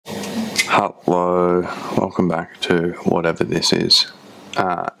Hello, welcome back to whatever this is,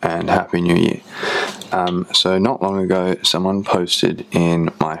 and Happy New Year. So not long ago, someone posted in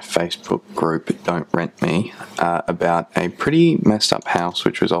my Facebook group, Don't Rent Me, about a pretty messed up house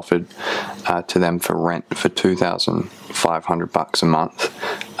which was offered to them for rent for $2,500 a month,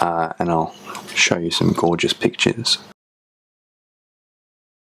 and I'll show you some gorgeous pictures.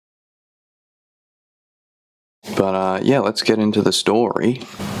 But yeah, let's get into the story.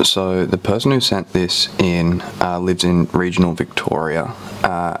 So the person who sent this in lives in regional Victoria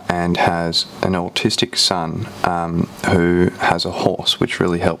and has an autistic son who has a horse, which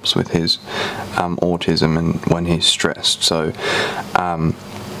really helps with his autism and when he's stressed. So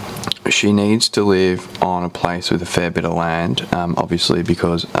she needs to live on a place with a fair bit of land, obviously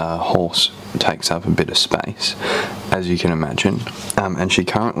because a horse takes up a bit of space, as you can imagine. And she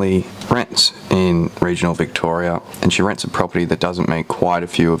currently rents in regional Victoria, and she rents a property that doesn't meet quite a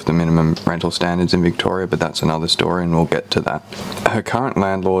few of the minimum rental standards in Victoria, but that's another story and we'll get to that. Her current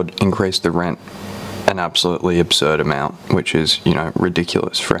landlord increased the rent an absolutely absurd amount, which is, you know,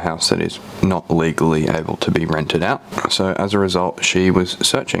 ridiculous for a house that is not legally able to be rented out. So as a result, she was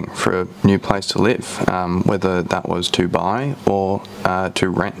searching for a new place to live, whether that was to buy or to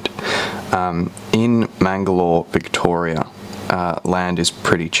rent. In Mangalore, Victoria, land is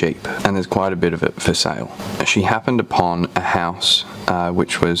pretty cheap and there's quite a bit of it for sale. She happened upon a house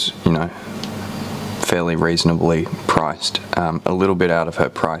which was, you know, fairly reasonably priced, a little bit out of her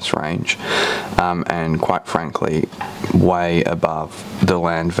price range, and quite frankly way above the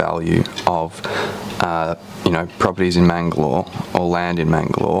land value of you know, properties in Mangalore or land in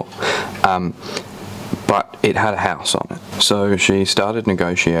Mangalore, but it had a house on it. So she started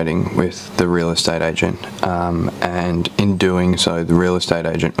negotiating with the real estate agent, and in doing so the real estate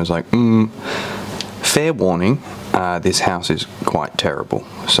agent was like, fair warning, this house is quite terrible,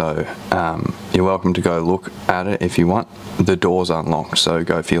 so you're welcome to go look at it if you want. The door's unlocked, so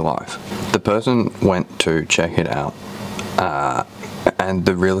go for your life. The person went to check it out, and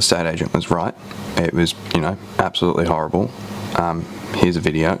the real estate agent was right. It was, you know, absolutely horrible. Here's a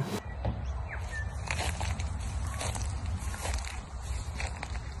video.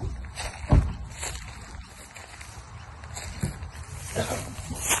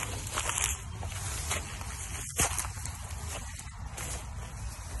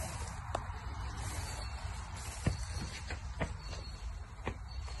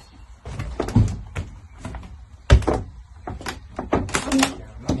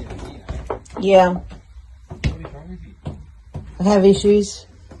 Yeah, I have issues.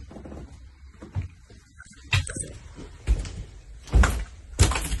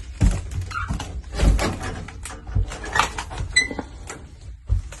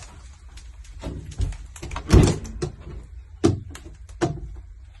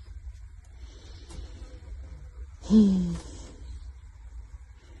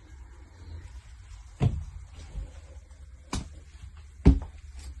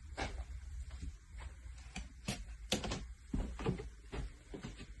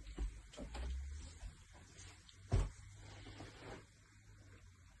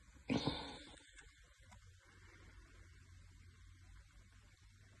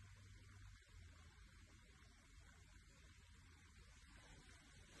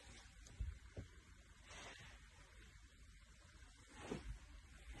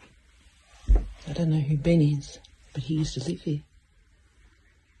 I don't know who Ben is, but he used to live here.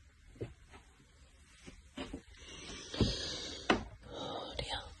 Oh dear.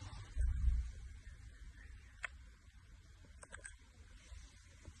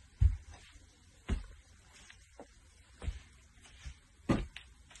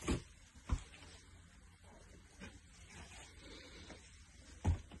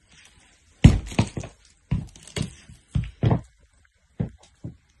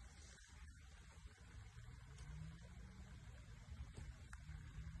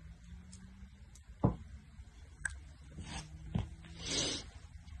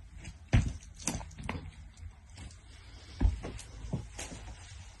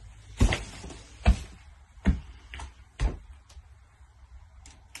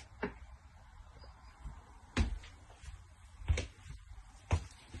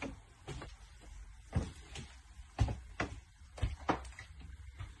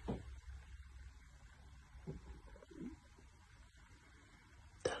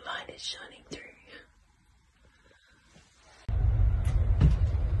 Is shining through.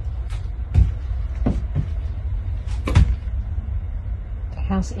 The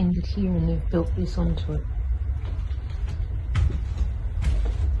house ended here and they've built this onto it.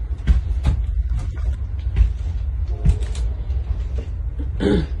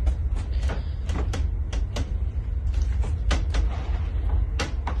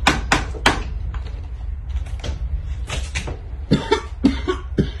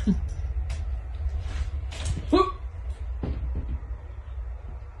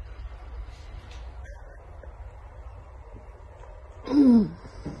 It's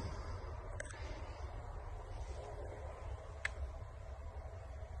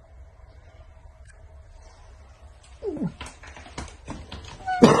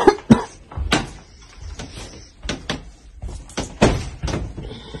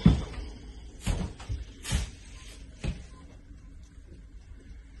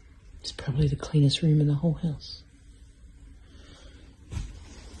probably the cleanest room in the whole house.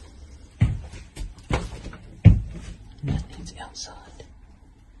 And that needs outside.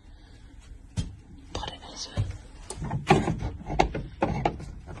 But it isn't.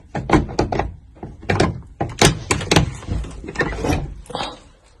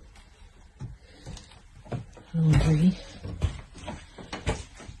 Laundry.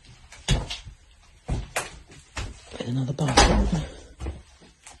 And another bathroom.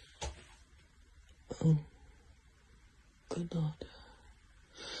 Oh, good Lord.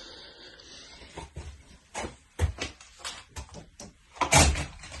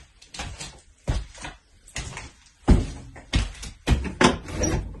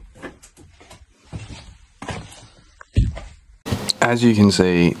 As you can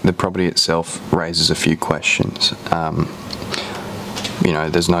see, the property itself raises a few questions. You know,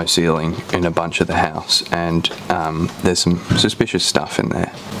 there's no ceiling in a bunch of the house, and there's some suspicious stuff in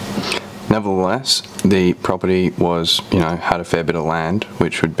there. Nevertheless, the property was, you know, had a fair bit of land,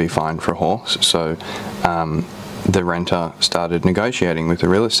 which would be fine for a horse, so the renter started negotiating with the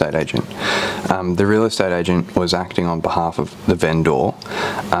real estate agent. The real estate agent was acting on behalf of the vendor,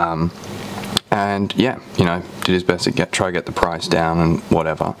 and yeah, you know, did his best to try to get the price down and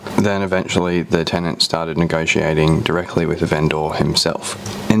whatever. Then eventually the tenant started negotiating directly with the vendor himself.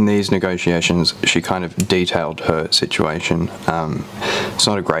 In these negotiations, she kind of detailed her situation. It's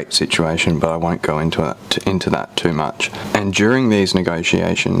not a great situation, but I won't go into that too much. And during these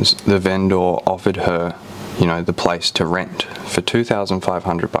negotiations, the vendor offered her, you know, the place to rent for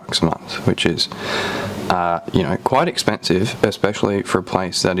 $2,500 a month, which is you know, quite expensive, especially for a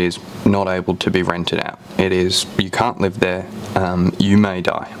place that is not able to be rented out. It is, you can't live there, you may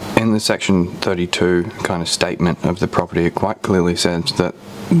die. In the section 32 kind of statement of the property, it quite clearly says that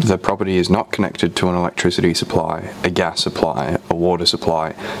the property is not connected to an electricity supply, a gas supply, a water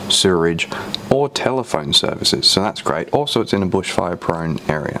supply, sewerage, or telephone services. So that's great. Also, it's in a bushfire prone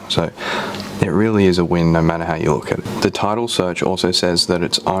area. So it really is a win no matter how you look at it. The title search also says that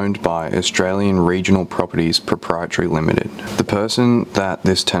it's owned by Australian Regional Properties Proprietary Limited. The person that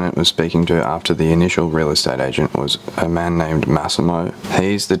this tenant was speaking to after the initial real estate agent was a man named Massimo.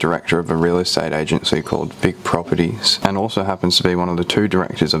 He's the director of a real estate agency called Big Properties, and also happens to be one of the two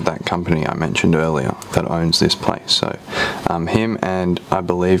directors of that company I mentioned earlier that owns this place. So him and I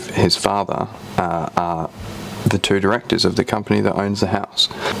believe his father are the two directors of the company that owns the house.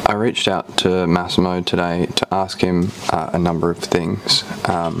 I reached out to Massimo today to ask him a number of things.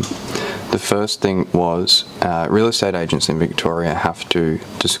 The first thing was real estate agents in Victoria have to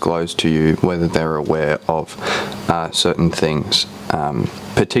disclose to you whether they're aware of certain things,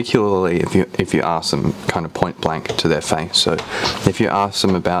 particularly if you ask them kind of point blank to their face. So if you ask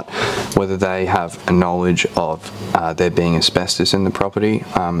them about whether they have a knowledge of there being asbestos in the property,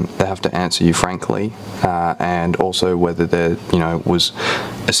 they have to answer you frankly, and also whether there, you know, was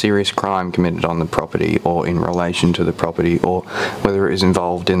a serious crime committed on the property or in relation to the property, or whether it is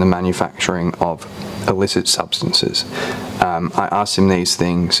involved in the manufacturing of illicit substances. I asked him these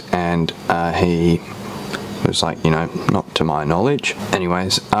things, and he was like, you know, not to my knowledge.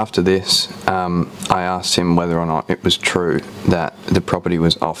 Anyways, after this, I asked him whether or not it was true that the property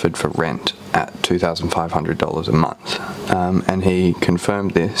was offered for rent at $2,500 a month, and he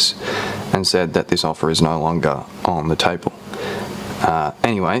confirmed this and said that this offer is no longer on the table.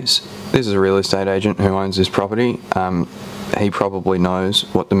 Anyways, this is a real estate agent who owns this property. He probably knows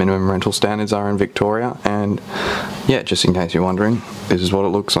what the minimum rental standards are in Victoria, and yeah, just in case you're wondering, this is what it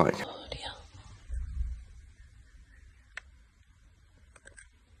looks like.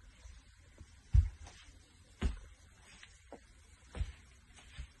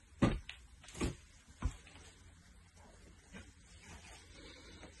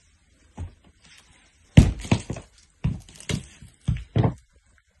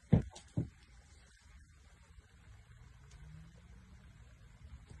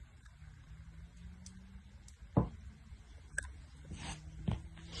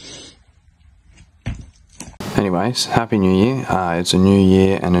 Anyways, Happy New Year. It's a new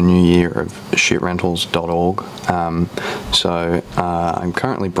year and a new year of shitrentals.org. So I'm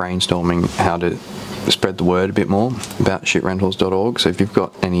currently brainstorming how to spread the word a bit more about shitrentals.org. So if you've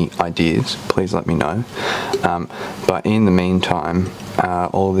got any ideas, please let me know. But in the meantime,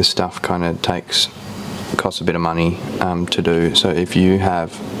 all of this stuff kind of takes costs a bit of money to do. So if you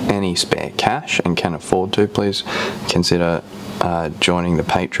have any spare cash and can afford to, please consider joining the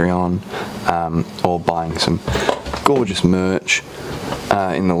Patreon or buying some gorgeous merch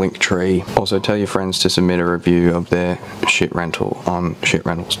in the link tree. Also tell your friends to submit a review of their shit rental on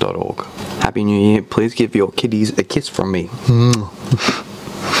shitrentals.org. Happy New Year. Please give your kiddies a kiss from me.